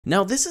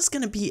Now this is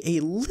going to be a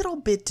little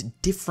bit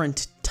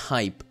different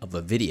type of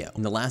a video.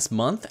 In the last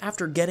month,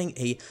 after getting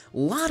a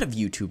lot of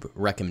YouTube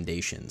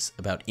recommendations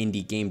about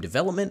indie game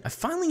development, I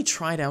finally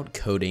tried out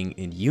coding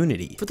in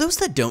Unity. For those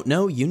that don't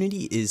know,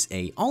 Unity is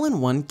a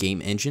all-in-one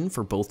game engine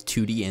for both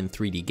 2D and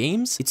 3D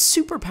games. It's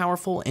super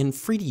powerful and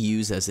free to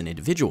use as an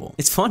individual.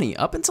 It's funny,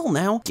 up until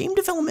now, game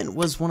development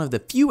was one of the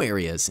few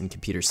areas in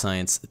computer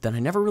science that I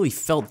never really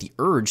felt the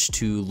urge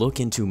to look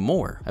into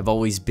more. I've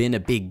always been a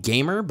big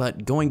gamer,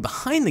 but going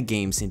behind the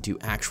games into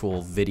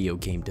actual video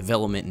game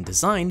development and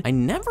design, I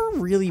never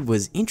really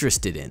was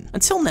interested in.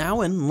 Until now,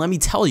 and let me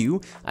tell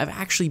you, I've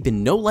actually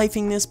been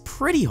no-lifing this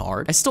pretty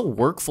hard. I still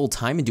work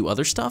full-time and do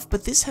other stuff,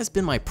 but this has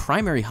been my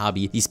primary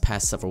hobby these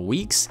past several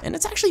weeks, and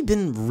it's actually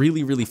been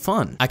really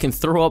fun. I can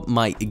throw up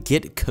my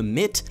git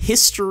commit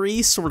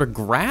history sort of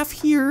graph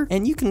here,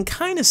 and you can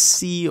kind of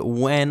see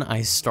when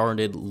I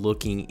started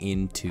looking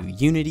into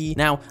Unity.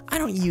 Now, I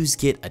don't use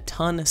Git a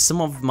ton.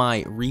 Some of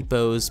my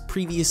repos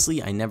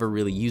previously, I never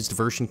really used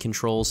version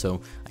control,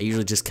 so I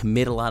usually just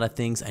commit a lot of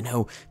things. I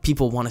know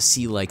people want to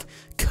see like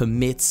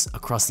commits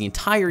across the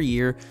entire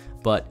year,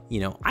 but you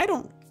know, I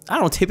don't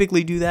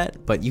typically do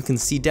that, but you can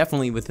see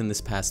definitely within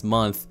this past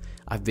month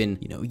I've been,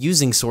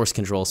 using source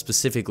control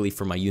specifically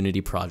for my Unity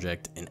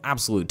project an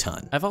absolute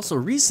ton. I've also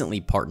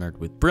recently partnered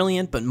with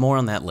Brilliant, but more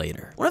on that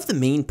later. One of the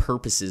main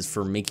purposes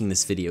for making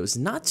this video is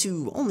not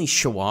to only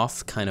show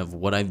off kind of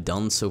what I've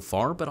done so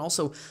far, but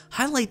also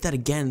highlight that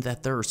again,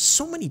 that there are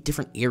so many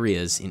different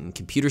areas in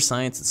computer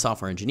science and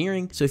software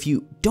engineering. So if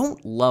you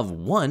don't love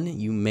one,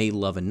 you may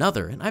love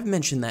another. And I've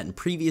mentioned that in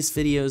previous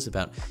videos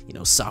about,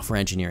 software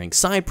engineering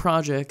side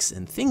projects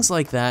and things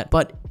like that,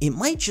 but it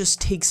might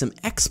just take some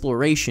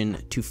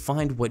exploration to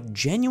find what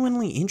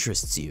genuinely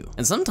interests you.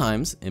 And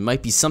sometimes it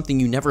might be something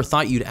you never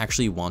thought you'd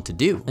actually want to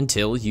do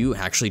until you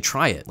actually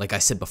try it. Like I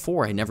said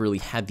before, I never really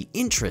had the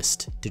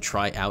interest to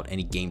try out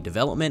any game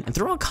development. And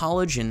throughout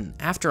college and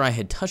after I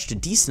had touched a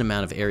decent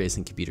amount of areas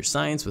in computer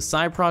science with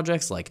side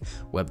projects like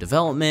web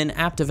development,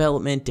 app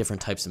development,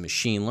 different types of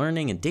machine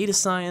learning and data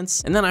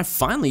science, and then I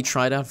finally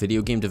tried out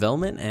video game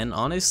development, and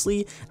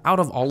honestly,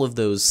 out of all of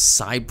those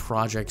side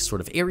project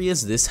sort of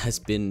areas, this has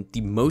been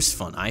the most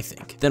fun, I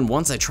think. Then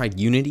once I tried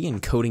Unity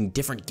and coding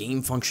different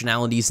game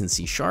functionalities in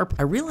C#,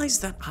 I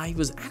realized that I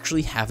was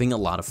actually having a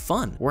lot of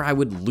fun, where I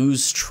would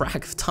lose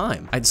track of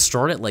time. I'd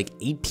start at like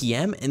 8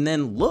 p.m. and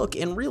then look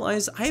and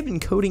realize I have been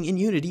coding in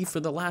Unity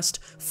for the last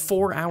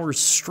 4 hours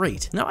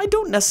straight. Now, I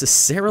don't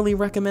necessarily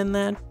recommend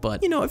that,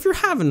 but if you're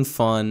having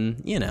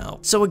fun,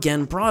 So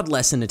again, broad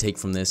lesson to take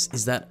from this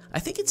is that I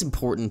think it's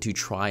important to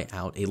try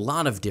out a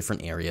lot of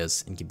different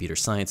areas in computer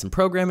science and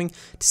programming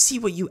to see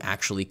what you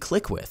actually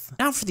click with.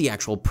 Now for the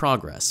actual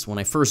progress. When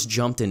I first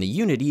jumped into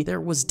Unity,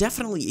 there was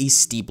definitely a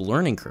steep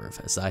learning curve,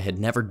 as I had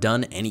never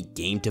done any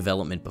game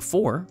development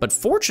before, but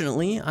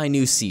fortunately I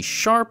knew C#,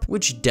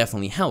 which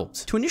definitely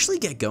helped. To initially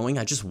get going,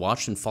 I just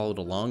watched and followed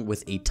along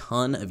with a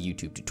ton of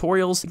YouTube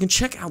tutorials. You can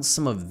check out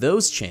some of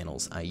those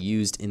channels I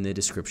used in the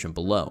description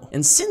below.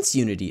 And since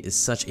Unity is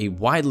such a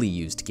widely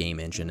used game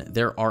engine,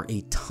 there are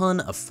a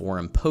ton of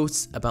forum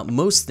posts about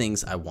most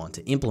things I want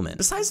to implement.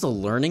 Besides the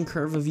learning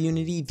curve of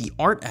Unity, the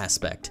art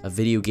aspect of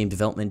video game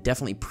development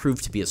definitely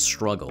proved to be a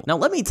struggle. Now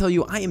let me tell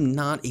you, I am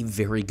not a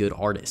very good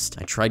artist.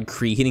 I tried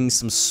creating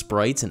some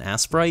sprites in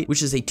Asprite,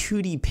 which is a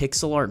 2D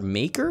pixel art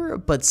maker,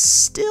 but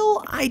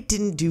still I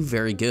didn't do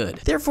very good.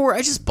 Therefore,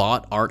 I just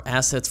bought art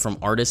assets from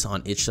artists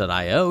on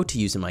itch.io to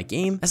use in my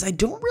game, as I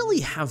don't really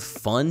have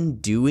fun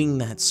doing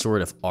that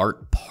sort of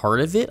art part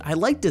of it. I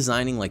like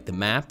designing like the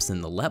maps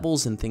and the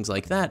levels and things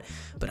like that,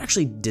 but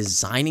actually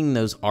designing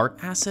those art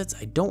assets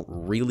I don't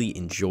really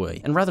enjoy.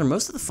 And rather,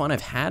 most of the fun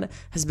I've had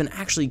has been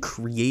actually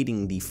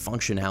creating the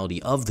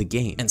functionality of the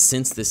game. And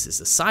since this is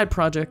a side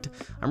project,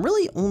 I'm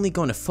really only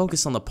going to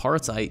focus on the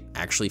parts I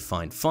actually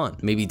find fun.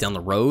 Maybe down the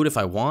road, if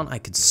I want, I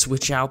could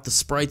switch out the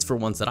sprites for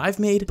ones that I've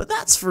made, but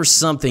that's for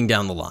something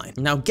down the line.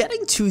 Now,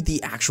 getting to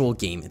the actual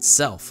game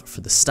itself.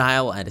 For the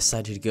style, I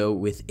decided to go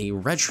with a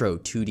retro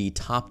 2D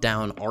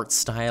top-down art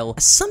style.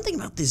 Something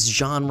about this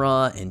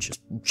genre and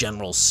just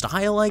general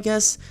style, I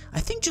guess, I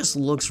think just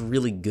looks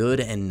really good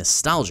and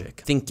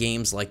nostalgic. Think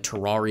games like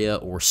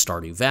Terraria or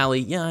Stardew Valley.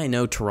 Yeah, I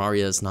know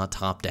Terraria is not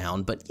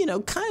top-down, but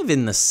kind of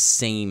in the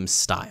same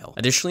style.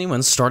 Additionally,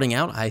 when starting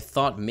out, I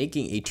thought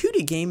making a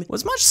 2D game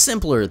was much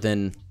simpler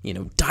than,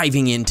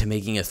 diving into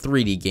making a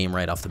 3D game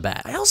right off the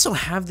bat. I also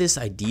have this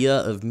idea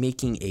of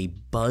making a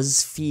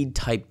BuzzFeed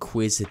type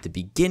quiz at the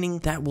beginning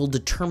that will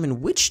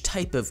determine which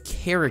type of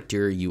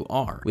character you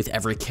are, with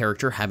every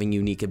character having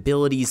unique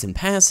abilities and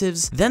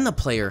passives. Then the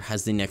player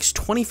has the next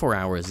 24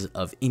 hours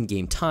of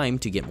in-game time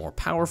to get more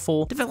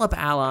powerful, develop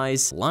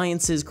allies,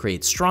 alliances,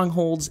 create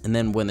strongholds, and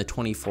then when the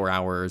 24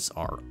 hours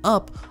are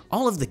up,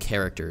 all of the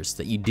characters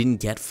that you didn't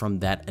get from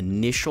that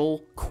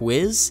initial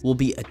quiz will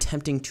be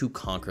attempting to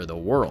conquer the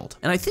world.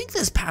 And I think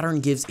this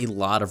pattern gives a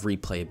lot of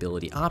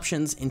replayability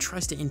options and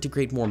tries to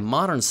integrate more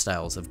modern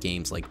styles of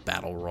games like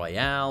Battle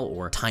Royale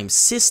or time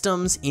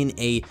systems in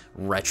a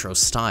retro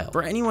style.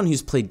 For anyone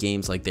who's played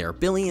games like There Are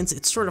Billions,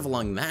 it's sort of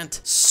along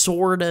that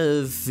sort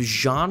of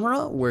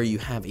genre where you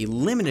have a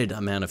limited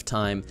amount of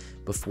time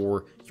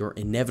before your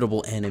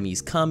inevitable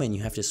enemies come and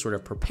you have to sort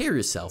of prepare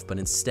yourself, but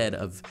instead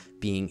of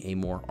being a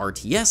more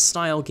RTS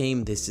style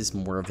game, this is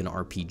more of an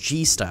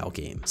RPG style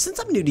game. Since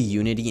I'm new to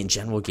Unity and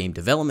general game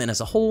development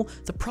as a whole,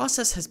 the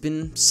process has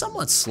been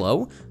somewhat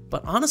slow,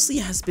 but honestly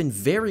has been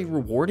very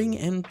rewarding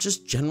and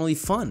just generally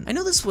fun. I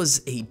know this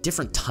was a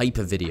different type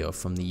of video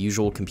from the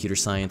usual computer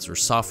science or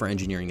software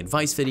engineering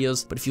advice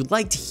videos, but if you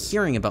liked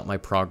hearing about my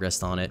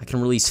progress on it, I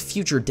can release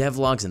future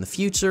devlogs in the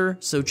future,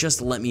 so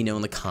just let me know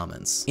in the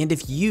comments. And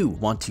if you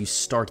want to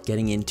start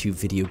getting into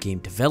video game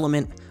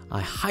development,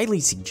 I highly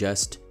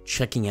suggest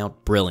checking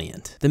out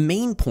Brilliant. The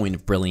main point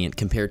of Brilliant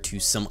compared to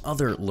some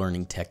other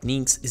learning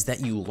techniques is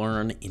that you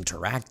learn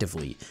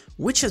interactively,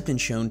 which has been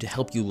shown to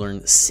help you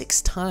learn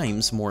 6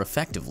 times more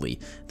effectively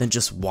than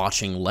just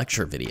watching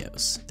lecture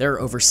videos. There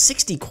are over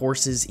 60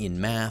 courses in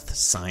math,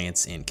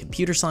 science, and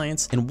computer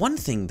science, and one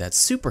thing that's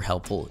super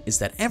helpful is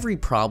that every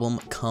problem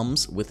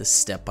comes with a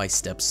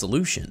step-by-step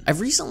solution.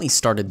 I've recently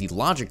started the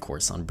logic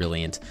course on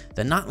Brilliant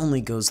that not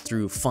only goes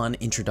through fun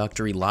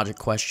introductory logic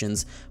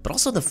questions, but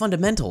also the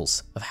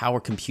fundamentals of how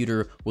a computer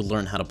would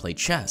learn how to play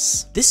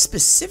chess. This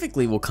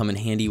specifically will come in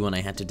handy when I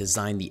had to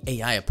design the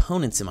AI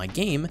opponents in my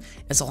game,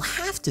 as I'll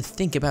have to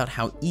think about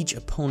how each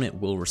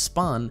opponent will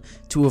respond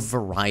to a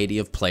variety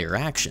of player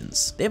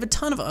actions. They have a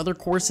ton of other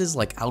courses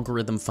like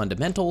algorithm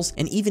fundamentals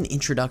and even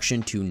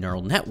introduction to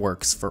neural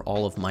networks for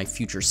all of my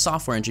future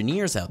software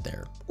engineers out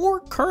there, or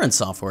current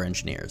software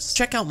engineers.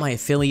 Check out my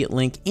affiliate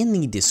link in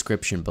the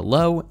description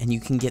below and you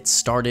can get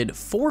started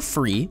for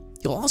free.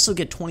 You'll also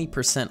get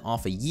 20%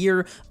 off a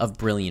year of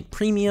Brilliant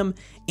Premium,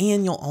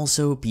 and you'll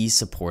also be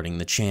supporting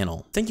the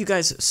channel. Thank you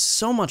guys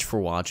so much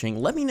for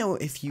watching. Let me know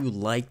if you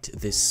liked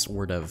this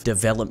sort of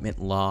development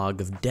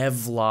log, of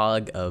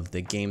devlog of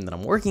the game that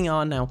I'm working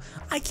on. Now,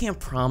 I can't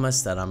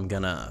promise that I'm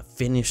gonna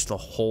finish the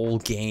whole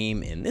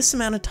game in this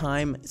amount of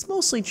time. It's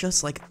mostly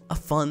just like a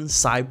fun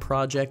side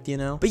project, you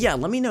know? But yeah,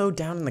 let me know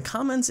down in the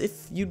comments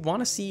if you'd want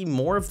to see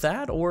more of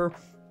that or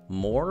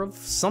more of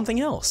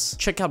something else.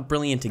 Check out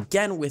Brilliant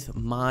again with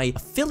my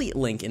affiliate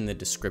link in the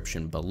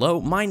description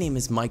below. My name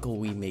is Michael.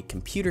 We make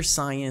computer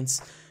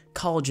science,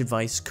 college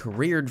advice,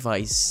 career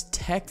advice,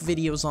 tech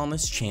videos on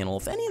this channel.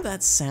 If any of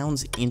that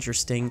sounds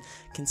interesting,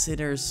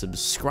 consider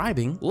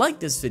subscribing. Like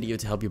this video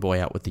to help your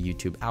boy out with the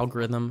YouTube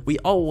algorithm. We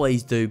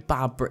always do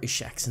bad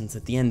British accents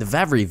at the end of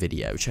every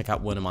video. Check out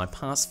one of my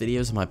past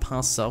videos and my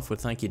past self would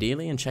thank you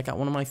dearly, and check out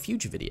one of my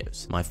future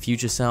videos. My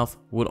future self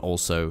would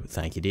also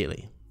thank you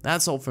dearly.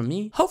 That's all from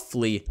me.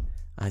 Hopefully,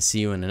 I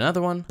see you in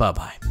another one.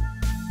 Bye-bye.